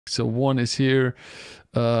So one is here.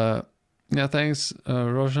 Yeah, thanks,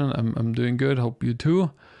 Roshan. I'm doing good. Hope you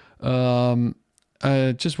too.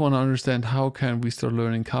 I just want to understand how can we start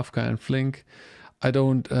learning Kafka and Flink. I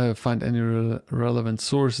don't find any relevant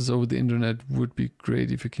sources over the internet. Would be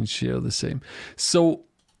great if you can share the same. So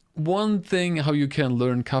one thing how you can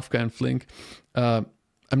learn Kafka and Flink.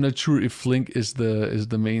 I'm not sure if Flink is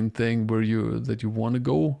the main thing where you want to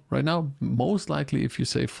go right now. Most likely, if you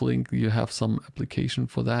say Flink, you have some application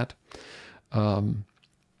for that.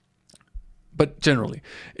 But generally,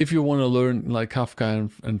 if you want to learn like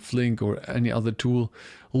Kafka and Flink or any other tool,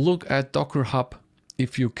 look at Docker Hub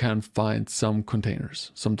if you can find some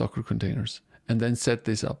containers, some Docker containers, and then set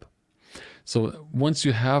this up. So once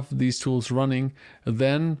you have these tools running,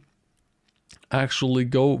 then actually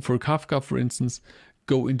go for Kafka, for instance,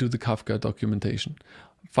 go into the Kafka documentation.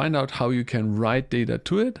 Find out how you can write data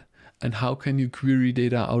to it and how can you query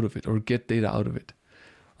data out of it or get data out of it.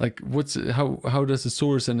 Like how does a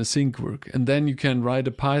source and a sink work? And then you can write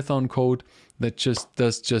a Python code that just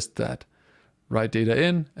does just that. Write data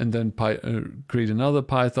in and then create another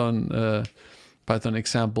Python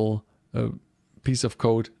example piece of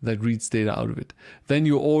code that reads data out of it. Then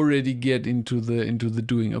you already get into the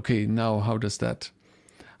doing. Okay, now how does that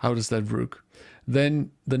work? Then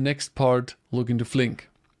the next part, look into Flink.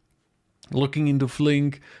 Looking into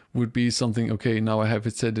Flink would be something, okay, now I have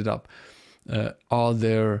it set it up. And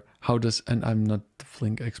I'm not the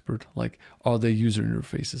Flink expert, like, are there user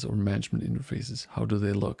interfaces or management interfaces? How do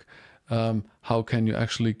they look? How can you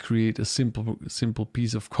actually create a simple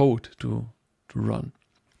piece of code to run?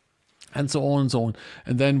 And so on and so on.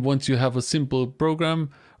 And then once you have a simple program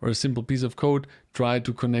or a simple piece of code, try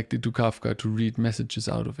to connect it to Kafka to read messages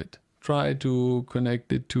out of it. Try to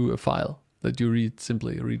connect it to a file that you read,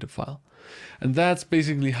 simply read a file. And that's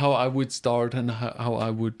basically how I would start and how I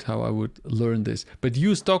would learn this. But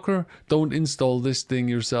use Docker, don't install this thing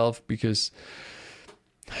yourself because,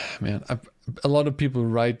 man, a lot of people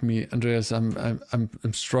write me, Andreas, I'm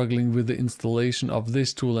struggling with the installation of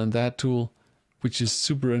this tool and that tool, which is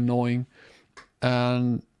super annoying.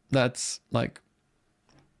 And that's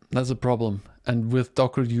a problem. And with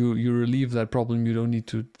Docker, you relieve that problem. You don't need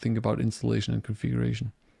to think about installation and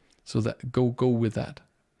configuration. So that go with that.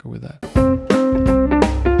 Go with that.